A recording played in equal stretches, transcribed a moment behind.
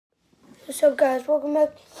What's up, guys? Welcome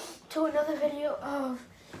back to another video of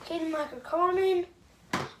Katie Macker Carmen.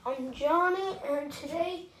 I'm Johnny, and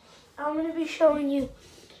today I'm going to be showing you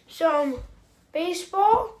some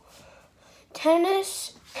baseball,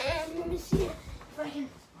 tennis, and let me see if I can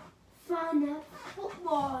find that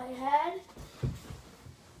football I had.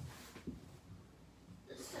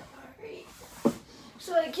 Sorry.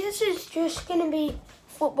 So I guess it's just going to be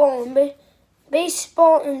football and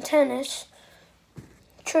baseball and tennis.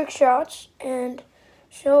 Trick shots, and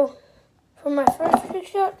so for my first trick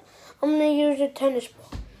shot, I'm going to use a tennis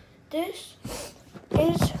ball. This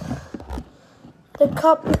is the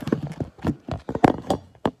cup.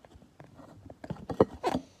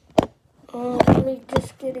 Let me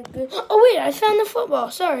just get a good. Oh wait, I found the football.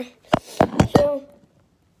 Sorry. So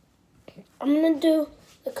I'm going to do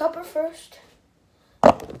the cupper first.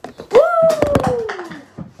 Woo!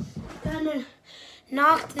 Gonna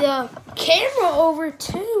knock the camera over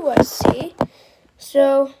too, I see.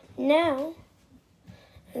 So now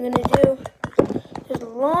I'm gonna do this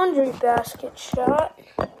laundry basket shot.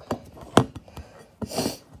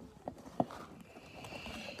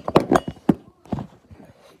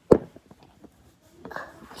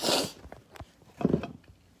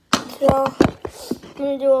 So I'm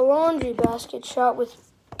gonna do a laundry basket shot with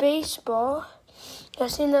baseball.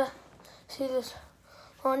 Guys, see this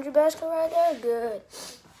laundry basket right there? Good.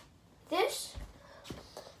 This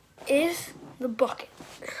is the bucket.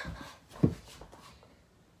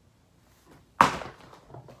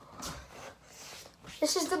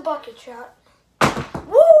 This is the bucket shot.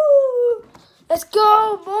 Woo! Let's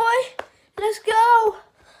go, boy. Let's go.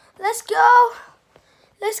 Let's go.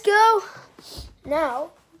 Let's go.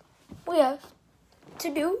 Now we have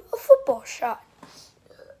to do a football shot.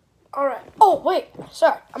 All right. Oh, wait.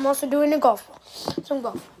 Sorry. I'm also doing a golf ball. Some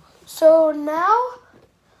golf. So now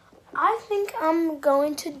I think I'm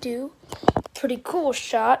going to do a pretty cool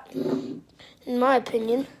shot, in my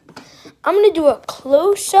opinion. I'm going to do a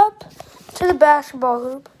close-up to the basketball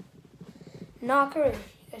hoop. Knock her in. You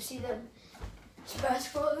guys see that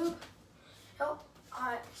basketball hoop? Oh, all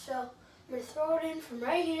right. So I'm going to throw it in from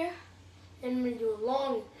right here. Then I'm going to do a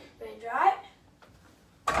long range. All right?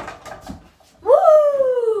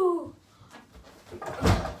 Woo!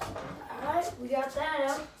 Alright, we got that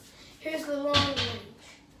out. Here's the long range.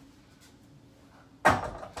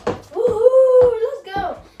 Woohoo! Let's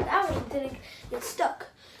go! That one didn't get stuck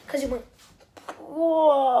because it went.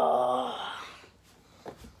 Whoa!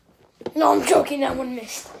 No, I'm joking. That one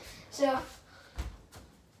missed. So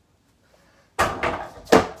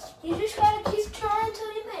you just gotta keep trying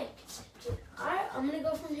until you make it. Alright, I'm gonna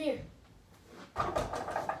go from here.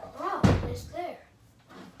 Wow, it's there.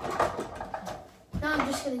 Now I'm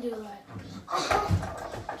just gonna do it right.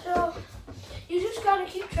 So you just gotta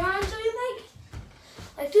keep trying until you make it.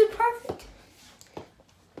 Like, dude, perfect.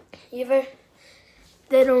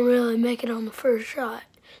 They don't really make it on the first shot.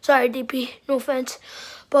 Sorry, DP, no offense,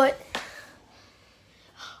 but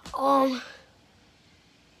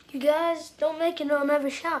you guys don't make it on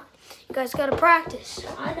every shot. You guys gotta practice.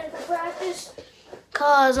 I never practice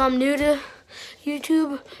cause I'm new to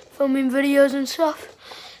YouTube, filming videos and stuff.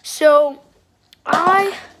 So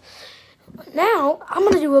now I'm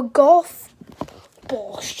gonna do a golf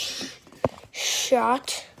ball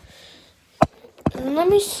shot. And let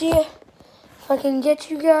me see if I can get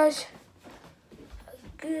you guys a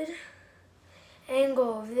good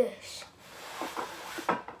angle of this.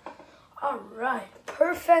 All right,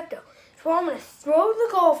 perfecto. So I'm gonna throw the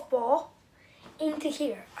golf ball into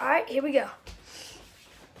here. All right, here we go.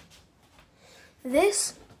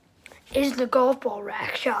 This is the golf ball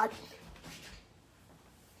rack shot.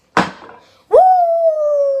 Woo!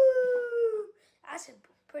 That's a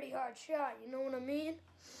pretty hard shot, you know what I mean?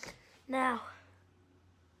 Now,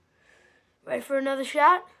 ready for another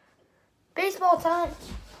shot? Baseball time.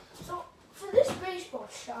 So, for this baseball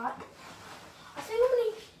shot, I think I'm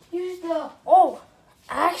going to use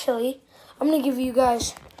actually, I'm going to give you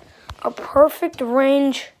guys a perfect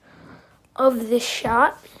range of this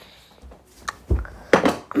shot.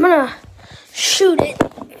 I'm gonna shoot it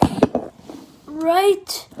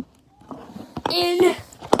right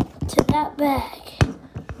into that bag.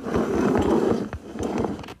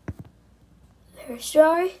 There,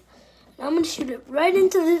 sorry. And I'm gonna shoot it right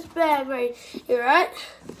into this bag right here, right?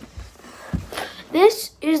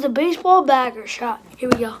 This is the baseball bagger shot. Here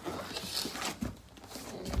we go.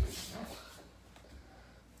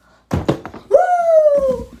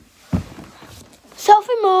 Woo!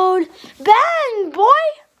 Selfie mode. Bang, boy!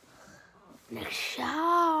 Next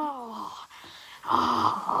shot.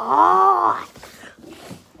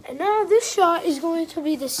 And now this shot is going to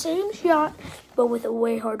be the same shot, but with a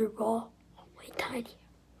way harder ball. tiny.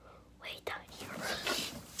 Way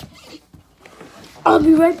tinier. I'll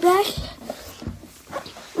be right back.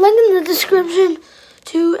 Link in the description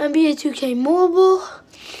to NBA 2K Mobile.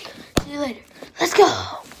 See you later. Let's go.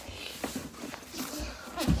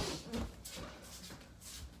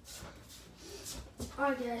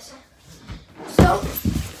 Alright guys. So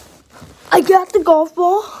I got the golf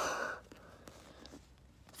ball.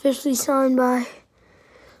 Officially signed by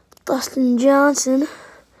Dustin Johnson.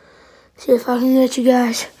 See if I can get you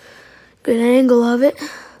guys a good angle of it.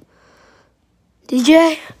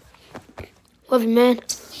 DJ, love you, man.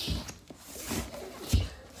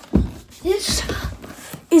 This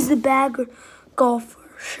is the bagger golfer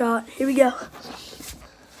shot. Here we go.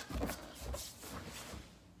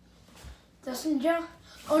 Dustin Johnson.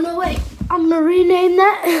 Oh no, wait. I'm gonna rename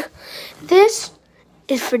that. This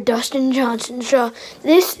is for Dustin Johnson shot.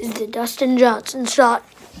 This is the Dustin Johnson shot.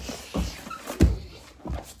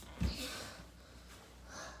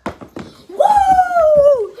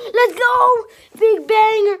 Woo! Let's go! Big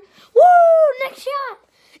banger. Woo! Next shot.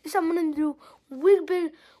 This I'm gonna do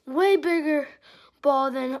way bigger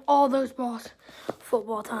ball than all those balls.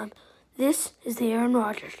 Football time. This is the Aaron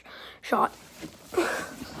Rodgers shot.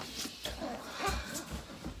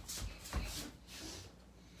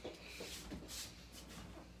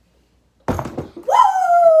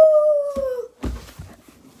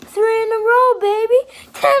 Baby,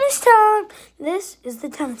 tennis time. This is the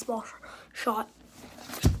tennis ball shot.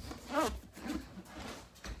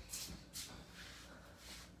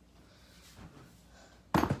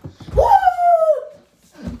 Woo!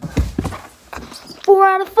 4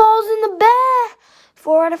 out of 4's in the bag.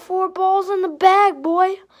 4 out of 4 balls in the bag,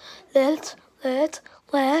 boy. Let's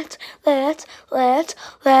go.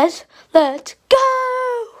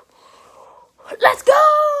 Let's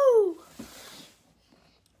go.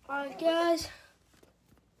 Alright guys,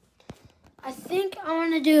 I think I'm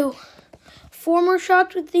going to do 4 more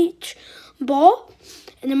shots with each ball,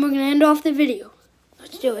 and then we're going to end off the video.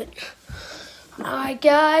 Let's do it. Alright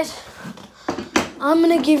guys, I'm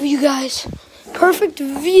going to give you guys perfect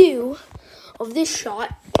view of this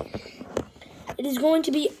shot. It is going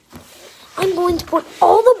to be, I'm going to put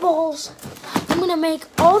all the balls, I'm going to make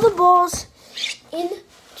all the balls into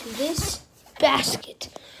this basket.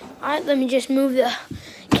 Alright, let me just move the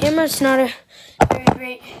camera. It's not a very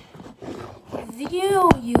great view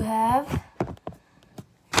you have.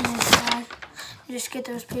 Just get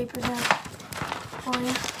those papers out for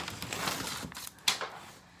you.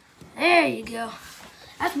 There you go.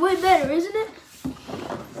 That's way better, isn't it?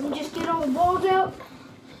 Let me just get all the balls out.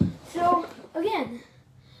 So, again,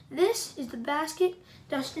 this is the basket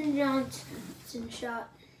Dustin Johnson shot.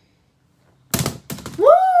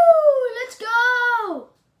 Woo! Let's go!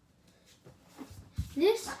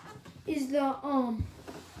 This is the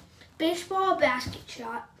baseball basket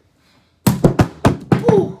shot.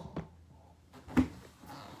 Ooh.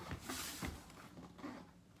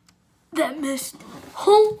 That missed.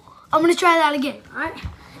 Oh, I'm gonna try that again. All right,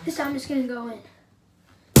 this time it's gonna go in.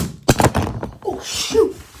 Oh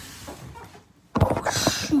shoot! Oh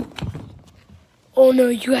shoot! Oh no,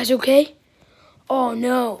 you guys okay? Oh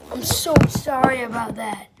no, I'm so sorry about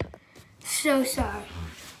that. So sorry,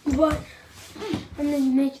 but I'm gonna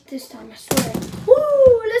make it this time, I swear.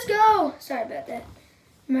 Woo! Let's go! Sorry about that.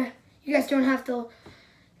 You guys don't have to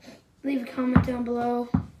leave a comment down below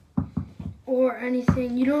or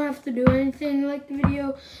anything. You don't have to do anything like the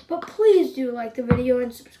video, but please do like the video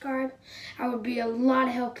and subscribe. That would be a lot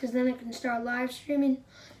of help because then I can start live streaming.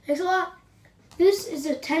 Thanks a lot. This is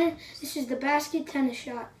the basket tennis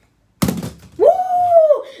shot. Woo!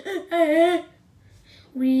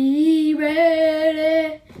 We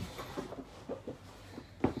ready?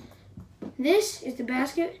 This is the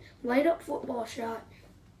basket light up football shot.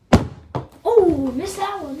 Oh, missed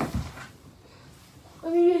that one.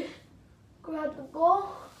 Let me grab the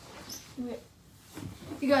ball.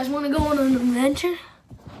 You guys want to go on an adventure?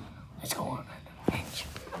 Let's go on an adventure.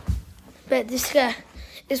 Bet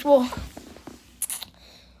this will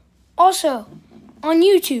also on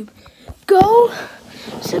YouTube. Go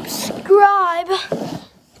subscribe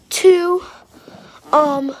to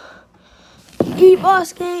Keep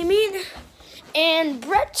Us Gaming and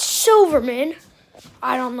Brett Silverman.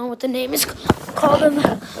 I don't know what the name is called of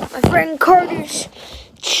my friend Carter's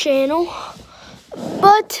channel,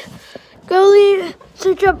 but go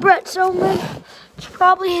search up Brett Silverman. It's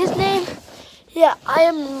probably his name. Yeah, I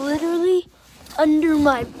am literally under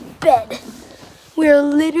my bed. We are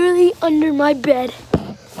literally under my bed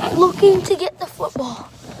looking to get the football.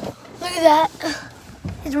 Look at that.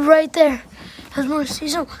 It's right there. I just want to see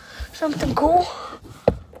something cool.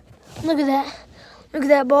 Look at that. Look at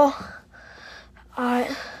that ball.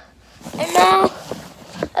 Alright. And now,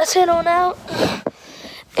 let's head on out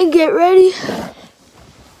and get ready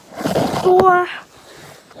for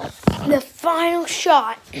the final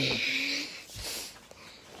shot.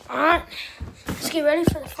 Alright. Let's get ready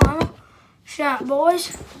for the final shot,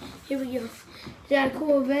 boys. Here we go. Is that a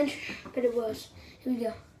cool adventure? But it was. Here we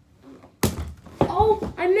go.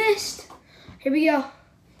 Oh, I missed. Here we go.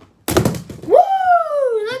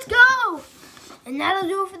 Woo! Let's go! And that'll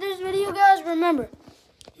do it for this video, guys. Remember,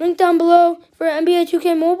 link down below for NBA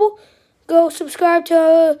 2K Mobile. Go subscribe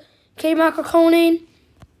to K-Michael Conan.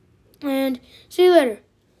 And see you later.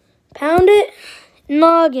 Pound it and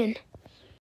log in.